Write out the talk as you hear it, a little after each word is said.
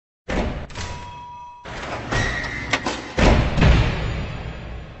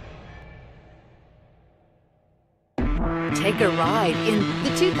Take a ride in the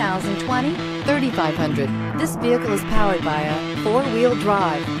 2020 3500. This vehicle is powered by a four-wheel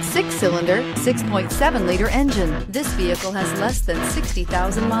drive, six-cylinder, 6.7-liter engine. This vehicle has less than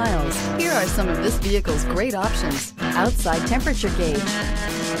 60,000 miles. Here are some of this vehicle's great options: outside temperature gauge.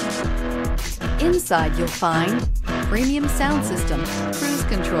 Inside you'll find premium sound system, cruise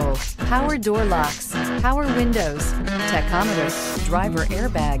control, power door locks, power windows, tachometer, driver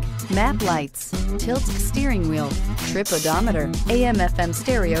airbag, map lights, tilt steering wheel, trip odometer, AM/FM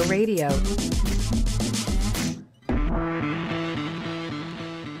stereo radio.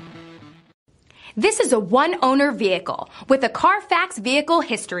 This is a one-owner vehicle with a Carfax Vehicle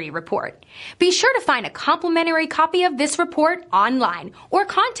History Report. Be sure to find a complimentary copy of this report online or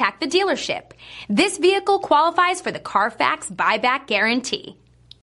contact the dealership. This vehicle qualifies for the Carfax Buyback Guarantee.